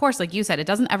 like, of course, like you said, it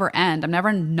doesn't ever end. I'm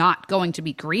never not going to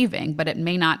be grieving, but it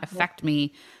may not affect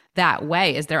me that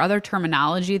way. Is there other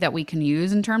terminology that we can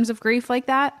use in terms of grief like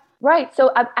that? Right.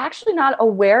 So I'm actually not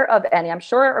aware of any. I'm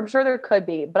sure there could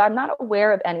be, but I'm not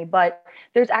aware of any. But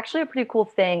there's actually a pretty cool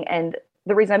thing. And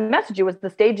the reason I messaged you was the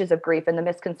stages of grief and the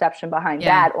misconception behind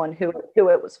that on who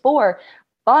it was for.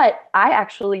 But I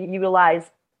actually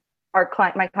utilize my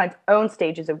client's own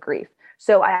stages of grief.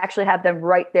 So I actually have them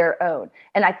write their own.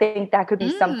 And I think that could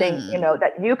be something,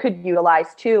 that you could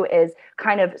utilize too, is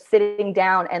kind of sitting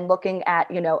down and looking at,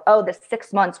 oh, the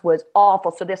 6 months was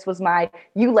awful. So this was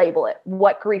you label it.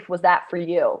 What grief was that for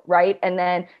you? Right. And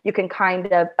then you can kind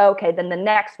of, okay, then the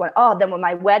next one, oh, then with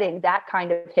my wedding, that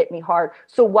kind of hit me hard.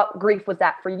 So what grief was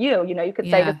that for you? You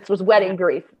could say this was wedding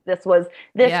grief. This was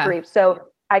this grief. So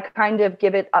I kind of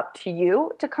give it up to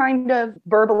you to kind of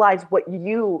verbalize what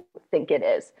you think it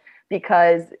is,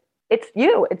 because it's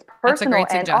you, it's personal. That's a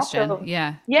great suggestion. And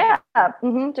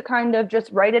also, to kind of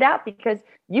just write it out, because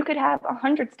you could have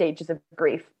 100 stages of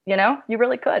grief, you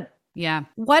really could. Yeah.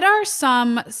 What are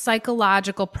some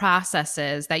psychological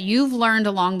processes that you've learned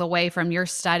along the way from your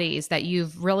studies that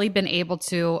you've really been able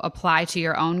to apply to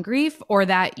your own grief, or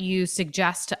that you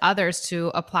suggest to others to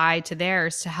apply to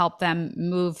theirs to help them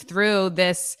move through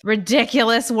this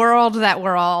ridiculous world that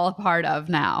we're all a part of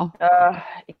now?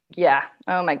 Yeah.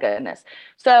 Oh my goodness.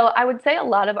 So I would say a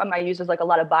lot of them I use is like a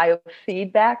lot of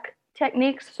biofeedback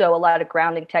techniques. So a lot of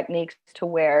grounding techniques, to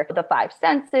where the five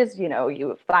senses, you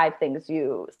have 5 things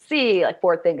you see, like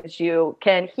 4 things you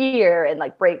can hear, and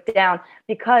like break down,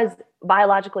 because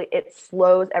biologically it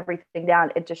slows everything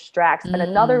down. It distracts. And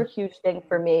another huge thing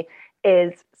for me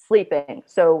is sleeping.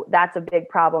 So that's a big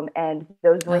problem. And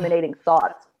those ruminating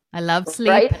thoughts. I love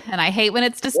sleep, and I hate when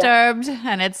it's disturbed,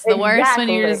 and it's the worst when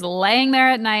you're just laying there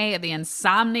at night, the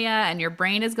insomnia, and your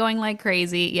brain is going like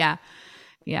crazy. Yeah.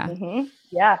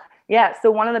 Yeah. So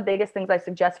one of the biggest things I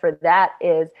suggest for that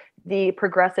is the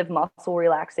progressive muscle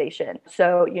relaxation.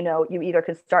 So, you either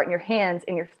can start in your hands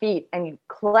and your feet, and you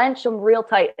clench them real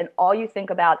tight, and all you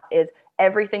think about is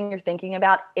everything you're thinking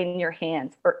about in your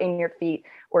hands or in your feet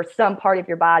or some part of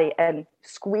your body, and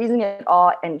squeezing it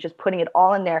all and just putting it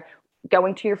all in there,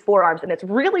 going to your forearms. And it's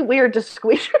really weird to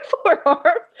squeeze your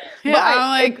forearms. Yeah,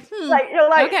 I'm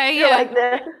like, okay, you're like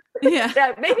this.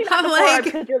 Yeah, maybe not I'm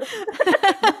the forearms.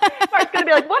 Mark's gonna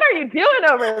be like, "What are you doing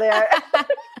over there?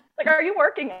 Like, are you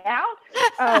working out?"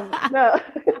 No,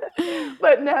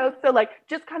 but no. So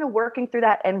just kind of working through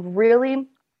that, and really,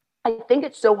 I think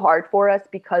it's so hard for us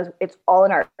because it's all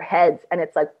in our heads, and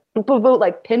it's like boop, boop, boop,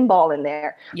 like pinball in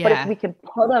there. Yeah. But if we can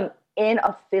put them in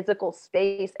a physical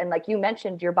space, and like you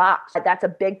mentioned, your box, that's a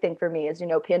big thing for me, is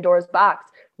Pandora's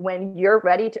box. When you're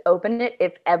ready to open it,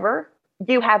 if ever,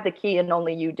 you have the key, and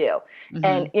only you do.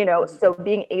 And so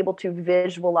being able to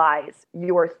visualize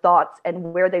your thoughts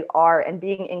and where they are, and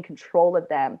being in control of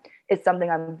them, is something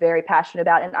I'm very passionate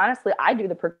about. And honestly, I do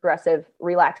the progressive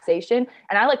relaxation,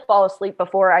 and I fall asleep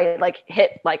before I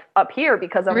hit up here,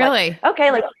 because I'm really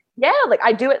okay, yeah,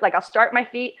 I do it, I'll start my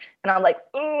feet, and I'm like,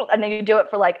 ooh, and then you do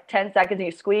it for 10 seconds, and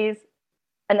you squeeze,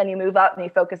 and then you move up and you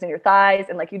focus on your thighs,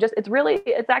 and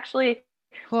it's actually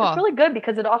cool. It's really good,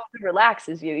 because it also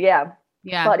relaxes you. Yeah.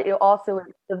 But it also,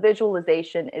 the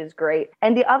visualization is great.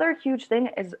 And the other huge thing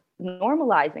is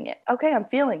normalizing it. Okay, I'm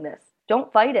feeling this.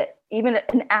 Don't fight it. Even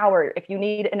an hour, if you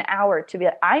need an hour to be,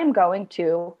 I am going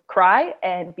to cry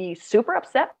and be super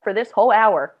upset for this whole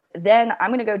hour. Then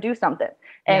I'm going to go do something.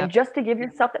 And just to give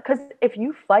yourself that, because if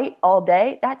you fight all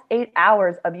day, that's 8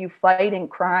 hours of you fighting,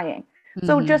 crying.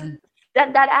 So just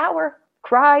that hour,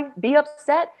 cry, be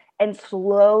upset, and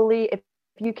slowly, if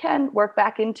you can, work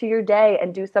back into your day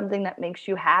and do something that makes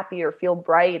you happy or feel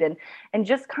bright, and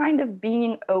just kind of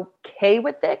being okay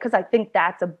with it. Because I think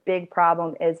that's a big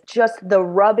problem, is just the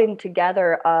rubbing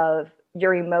together of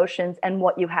your emotions and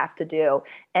what you have to do.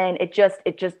 And it just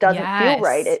doesn't feel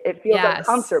right. It feels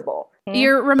uncomfortable.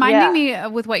 You're reminding me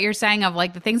with what you're saying of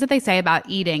the things that they say about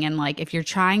eating, and if you're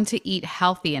trying to eat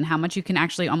healthy, and how much you can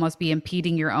actually almost be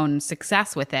impeding your own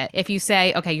success with it. If you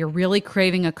say, okay, you're really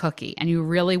craving a cookie and you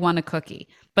really want a cookie,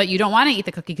 but you don't want to eat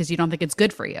the cookie because you don't think it's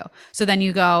good for you. So then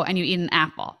you go and you eat an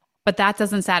apple, but that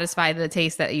doesn't satisfy the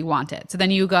taste that you wanted. So then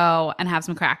you go and have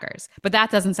some crackers, but that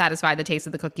doesn't satisfy the taste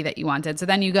of the cookie that you wanted. So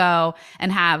then you go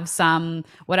and have some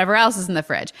whatever else is in the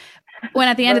fridge. When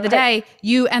at the end of the day,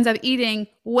 you end up eating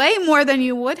way more than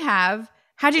you would have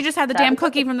had you just had the damn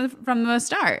cookie from the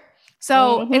start.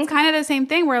 So it's kind of the same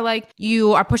thing where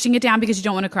you are pushing it down because you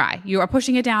don't want to cry. You are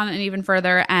pushing it down and even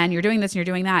further, and you're doing this and you're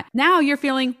doing that. Now you're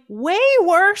feeling way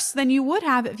worse than you would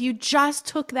have if you just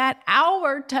took that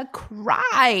hour to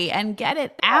cry and get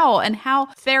it out, and how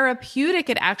therapeutic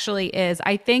it actually is.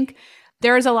 I think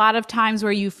there's a lot of times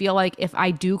where you feel like, if I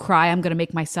do cry, I'm going to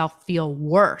make myself feel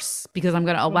worse because I'm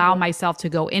going to allow myself to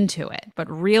go into it. But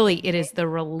really, it is the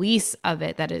release of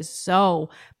it that is so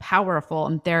powerful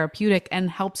and therapeutic and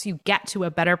helps you get to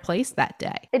a better place that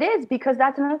day. It is, because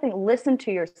that's another thing. Listen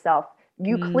to yourself.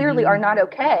 You clearly are not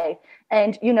okay.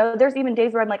 And, there's even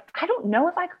days where I'm like, I don't know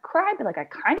if I could cry, but I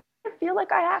kind feel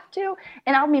like I have to.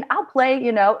 And I mean, I'll play,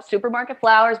 you know, Supermarket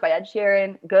Flowers by Ed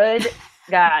Sheeran. Good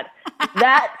God,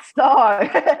 that song.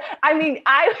 I mean,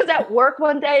 I was at work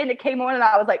one day and it came on and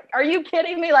I was like, are you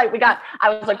kidding me? Like I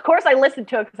was like, of course I listened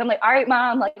to it because I'm like, all right,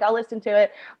 mom, like I'll listen to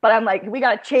it. But I'm like, we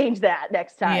got to change that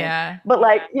next time. Yeah. But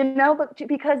like, you know, but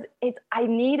because I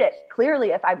need it clearly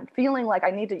if I'm feeling like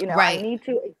I need to, you know, Right. I need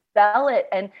to expel it.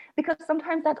 And because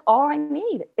sometimes that's all I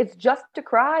need. It's just to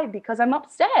cry because I'm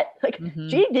upset. Like,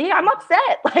 GD, I'm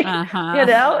upset. Like, you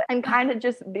know, and kind of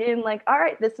just being like, all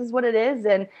right, this is what it is.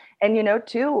 And, you know,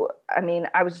 too, I mean,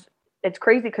 it's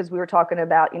crazy because we were talking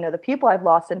about, you know, the people I've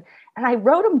lost and I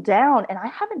wrote them down and I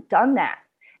haven't done that.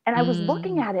 And I was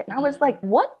looking at it and I was like,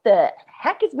 what the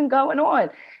heck has been going on?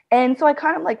 And so I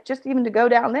kind of like, just even to go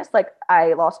down this, like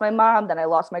I lost my mom, then I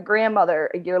lost my grandmother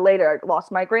a year later, I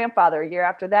lost my grandfather a year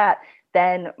after that.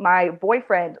 Then my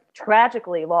boyfriend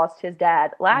tragically lost his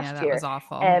dad last year. That was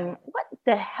awful. And what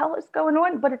the hell is going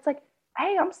on? But it's like,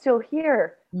 hey, I'm still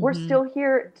here. We're still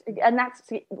here. And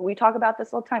we talk about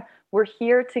this all the time. We're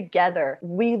here together.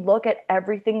 We look at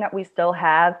everything that we still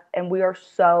have and we are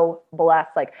so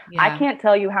blessed. Like, I can't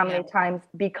tell you how many times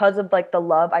because of like the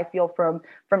love I feel from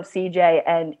CJ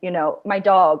and, you know, my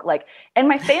dog, like, and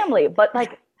my family, but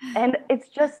like, and it's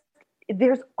just,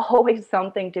 there's always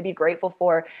something to be grateful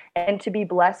for and to be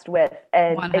blessed with.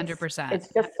 And 100%. It's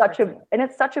just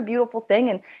it's such a beautiful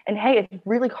thing. And hey, it's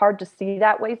really hard to see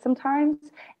that way sometimes.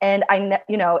 And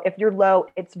you know, if you're low,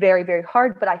 it's very, very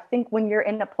hard. But I think when you're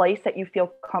in a place that you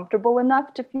feel comfortable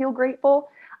enough to feel grateful,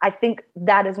 I think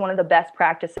that is one of the best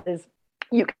practices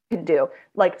you can do.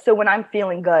 Like, so when I'm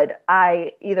feeling good,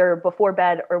 I either before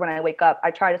bed or when I wake up,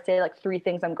 I try to say like 3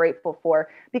 things I'm grateful for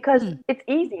because it's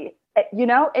easy. You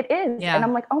know, it is. Yeah. And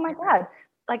I'm like, oh my God,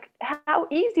 like how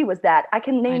easy was that? I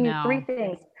can name you 3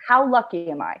 things. How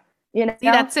lucky am I? You know, see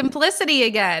that simplicity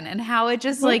again and how it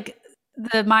just like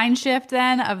the mind shift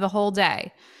then of the whole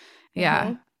day.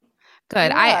 Yeah.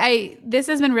 Good. Yeah. This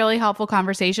has been really helpful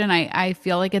conversation. I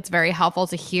feel like it's very helpful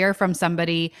to hear from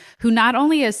somebody who not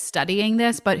only is studying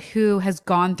this, but who has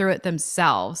gone through it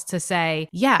themselves to say,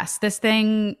 yes, this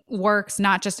thing works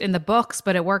not just in the books,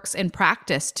 but it works in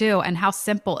practice too. And how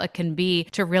simple it can be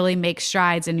to really make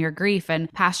strides in your grief and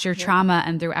past your trauma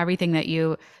and through everything that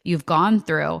you've gone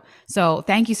through. So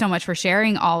thank you so much for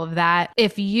sharing all of that.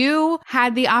 If you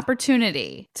had the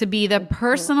opportunity to be the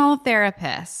personal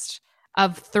therapist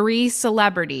of 3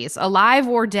 celebrities, alive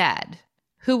or dead,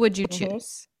 who would you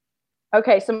choose?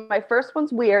 Okay, so my first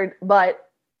one's weird, but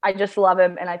I just love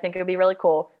him and I think it would be really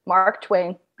cool. Mark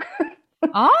Twain.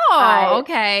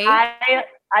 Okay.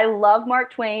 I love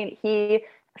Mark Twain.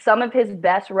 Some of his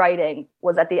best writing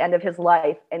was at the end of his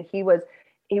life, and he was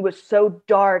so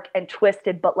dark and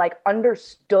twisted, but like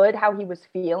understood how he was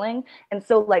feeling. And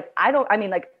so like,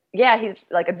 he's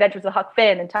like Adventures of Huck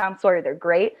Finn and Tom Sawyer, they're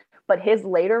great. But his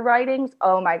later writings,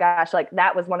 oh my gosh, like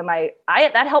that was one of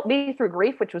that helped me through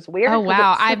grief, which was weird. Oh,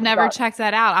 wow. I've never checked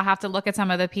that out. I'll have to look at some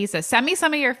of the pieces. Send me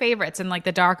some of your favorites in like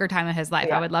the darker time of his life.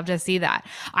 Yeah. I would love to see that.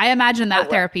 I imagine that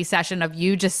therapy session of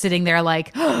you just sitting there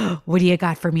like, oh, what do you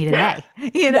got for me today?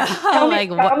 You know, tell me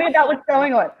about what's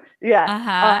going on.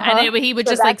 Yeah. And he would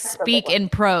just like speak in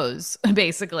prose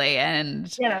basically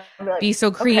and be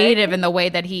so creative in the way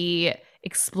that he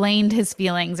explained his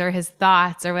feelings or his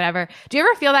thoughts or whatever. Do you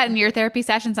ever feel that in your therapy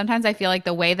session? Sometimes I feel like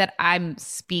the way that I'm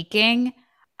speaking,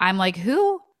 I'm like,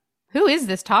 who is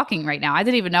this talking right now? I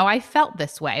didn't even know I felt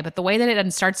this way. But the way that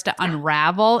it starts to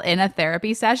unravel in a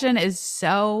therapy session is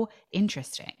so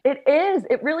interesting. It is.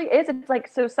 It really is. It's like,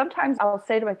 so sometimes I'll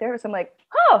say to my therapist, I'm like,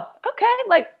 oh, okay.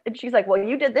 Like, and she's like, well,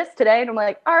 you did this today. And I'm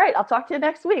like, all right, I'll talk to you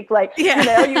next week. Like, you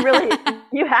know, you really,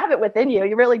 you have it within you.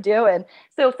 You really do. And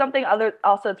so something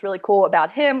also that's really cool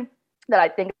about him that I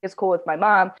think is cool with my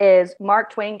mom is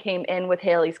Mark Twain came in with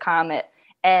Halley's Comet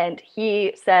and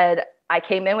he said, I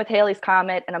came in with Halley's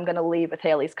Comet and I'm going to leave with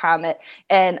Halley's Comet.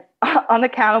 And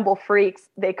unaccountable freaks,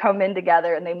 they come in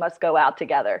together and they must go out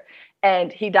together.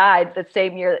 And he died the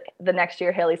same year. The next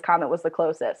year, Halley's Comet was the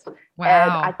closest. Wow.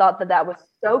 And I thought that was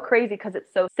so crazy because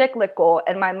it's so cyclical.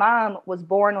 And my mom was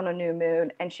born on a new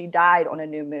moon and she died on a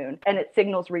new moon. And it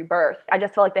signals rebirth. I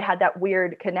just felt like they had that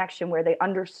weird connection where they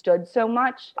understood so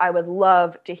much. I would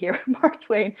love to hear what Mark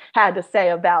Twain had to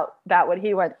say about what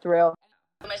he went through.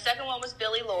 My second one was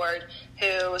Billie Lourd,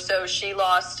 so she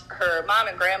lost her mom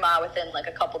and grandma within like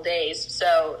a couple days.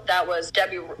 So that was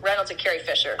Debbie Reynolds and Carrie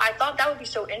Fisher. I thought that would be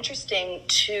so interesting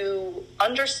to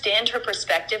understand her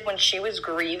perspective when she was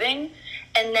grieving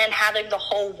and then having the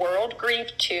whole world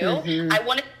grieve too. Mm-hmm. I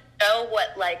wanted to know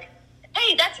what, like,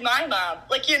 hey, that's my mom.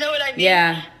 Like, you know what I mean?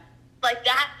 Yeah. like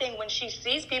that thing when she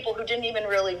sees people who didn't even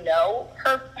really know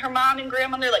her mom and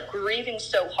grandmother, like grieving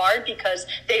so hard because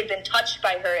they've been touched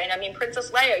by her. And I mean,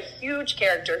 Princess Leia, a huge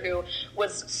character who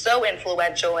was so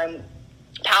influential and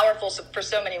powerful for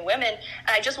so many women. And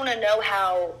I just want to know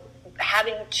how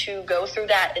having to go through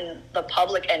that in the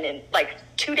public and in like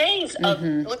 2 days of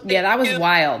yeah, that was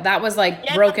wild. That was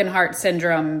like broken heart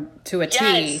syndrome to a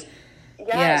T.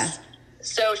 Yes.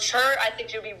 So her, I think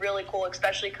she would be really cool,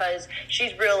 especially because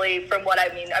she's really, from what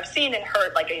I've seen and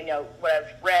heard, like, you know, what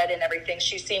I've read and everything,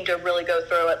 she seemed to really go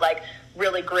through it, like,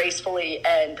 really gracefully.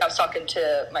 And I was talking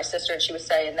to my sister, and she was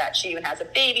saying that she even has a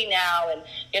baby now and,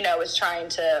 you know, is trying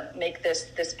to make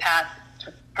this path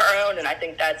her own. And I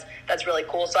think that's really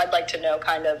cool. So I'd like to know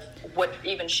kind of what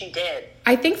even she did.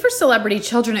 I think for celebrity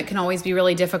children, it can always be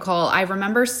really difficult. I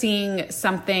remember seeing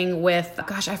something with,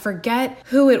 gosh, I forget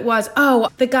who it was. Oh,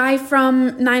 the guy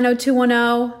from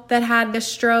 90210 that had the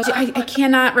stroke. I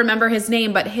cannot remember his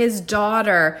name, but his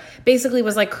daughter basically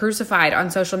was like crucified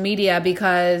on social media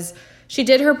because she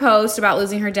did her post about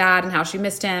losing her dad and how she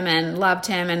missed him and loved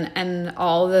him and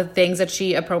all the things that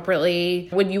she appropriately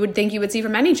you would think you would see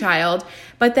from any child.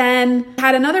 But then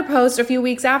had another post a few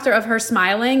weeks after of her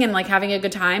smiling and like having a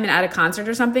good time and at a concert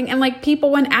or something. And like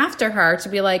people went after her to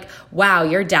be like, wow,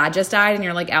 your dad just died and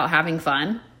you're like out having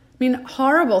fun. I mean,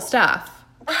 horrible stuff.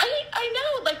 Right? I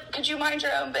know. Like, could you mind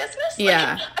your own business?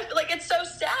 Yeah. Like, I feel like it's so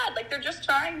sad. Like, they're just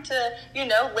trying to, you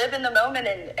know, live in the moment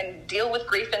and deal with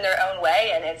grief in their own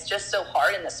way. And it's just so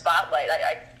hard in the spotlight.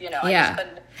 I just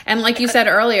couldn't. And like you said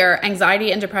earlier,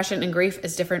 anxiety and depression and grief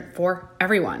is different for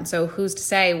everyone. So who's to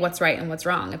say what's right and what's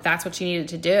wrong if that's what you needed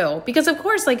to do? Because of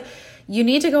course, like, you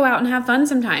need to go out and have fun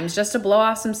sometimes just to blow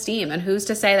off some steam. And who's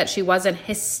to say that she wasn't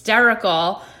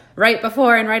hysterical right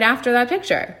before and right after that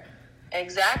picture?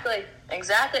 Exactly.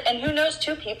 And who knows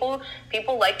too, people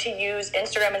like to use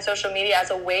Instagram and social media as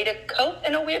a way to cope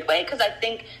in a weird way, because I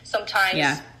think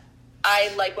sometimes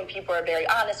I like when people are very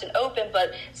honest and open,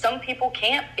 but some people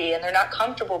can't be and they're not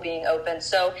comfortable being open.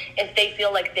 So if they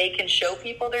feel like they can show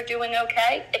people they're doing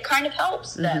okay, it kind of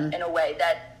helps them in a way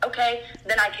that, okay,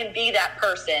 then I can be that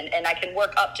person and I can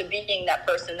work up to being that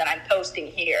person that I'm posting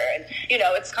here. And, you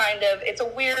know, it's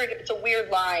a weird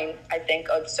line, I think,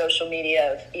 of social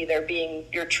media, of either being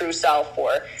your true self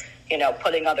or, you know,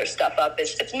 putting other stuff up.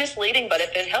 It's misleading, but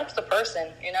if it helps the person,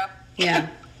 you know? Yeah.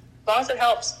 As long as it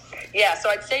helps. Yeah, so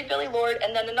I'd say Billy Lord.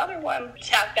 And then another one,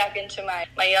 tap back into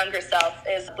my younger self,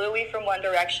 is Louis from One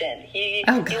Direction. He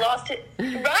lost it,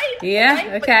 right? Yeah,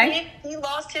 right? okay. But he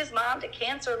lost his mom to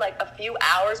cancer like a few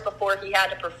hours before he had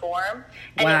to perform.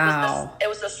 And it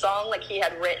was a song like he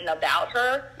had written about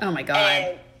her. Oh my God.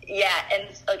 And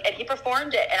he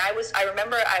performed it. And I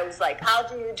remember I was like, how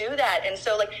do you do that? And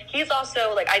so like, he's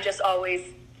also like, I just always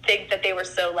think that they were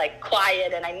so like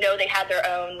quiet, and I know they had their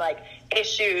own like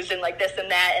issues and like this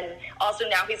and that, and also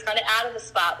now he's kind of out of the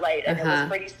spotlight, and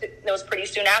it was pretty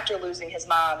soon after losing his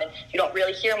mom, and you don't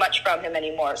really hear much from him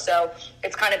anymore. So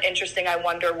it's kind of interesting. I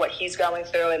wonder what he's going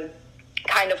through and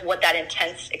kind of what that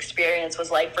intense experience was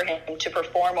like for him to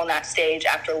perform on that stage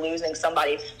after losing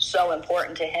somebody so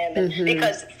important to him. And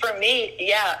because for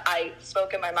me, I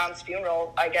spoke at my mom's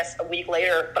funeral, I guess a week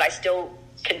later, but I still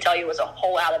can tell you it was a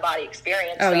whole out-of-body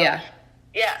experience. Oh, so, yeah.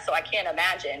 Yeah, so I can't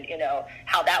imagine, you know,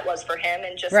 how that was for him.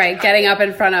 And just getting up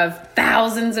in front of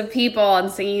thousands of people and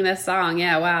singing this song.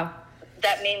 Yeah, wow.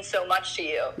 That means so much to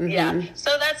you. Yeah.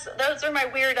 So those are my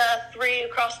weird 3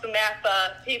 across the map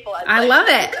people. I love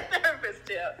it. Therapist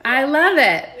too. I love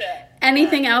it. Yeah.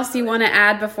 Anything else you want to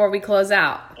add before we close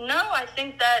out? No, I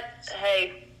think that,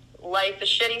 hey, life is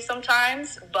shitty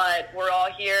sometimes, but we're all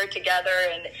here together,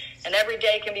 and every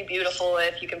day can be beautiful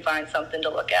if you can find something to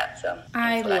look at. So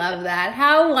I love that.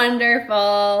 How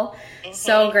wonderful.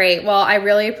 So great. Well, I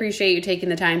really appreciate you taking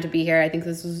the time to be here. I think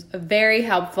this was very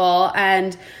helpful,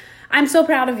 and I'm so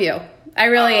proud of you. I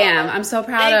really am. I'm so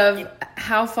proud of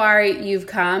how far you've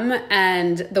come,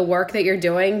 and the work that you're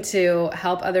doing to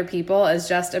help other people is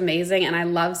just amazing. And I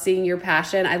love seeing your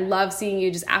passion. I love seeing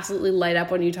you just absolutely light up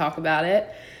when you talk about it.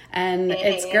 And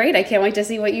it's great. I can't wait to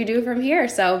see what you do from here.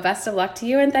 So best of luck to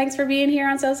you, and thanks for being here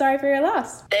on So Sorry for Your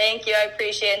Loss. Thank you. I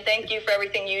appreciate it. And thank you for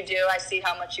everything you do. I see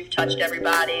how much you've touched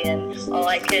everybody, and all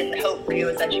I can hope for you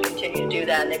is that you continue to do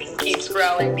that and it keeps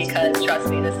growing, because trust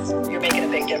me, you're making a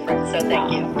big difference. So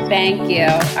thank you. Thank you.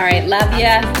 All right. Love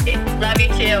ya. Love you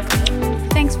too.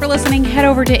 Thanks for listening. Head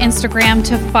over to Instagram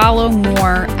to follow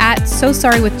more at So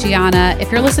Sorry with Gianna.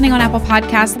 If you're listening on Apple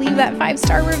Podcasts, leave that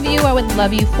 5-star review. I would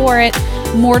love you for it.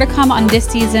 More to come on this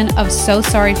season of So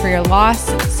Sorry for Your Loss,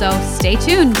 so stay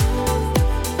tuned.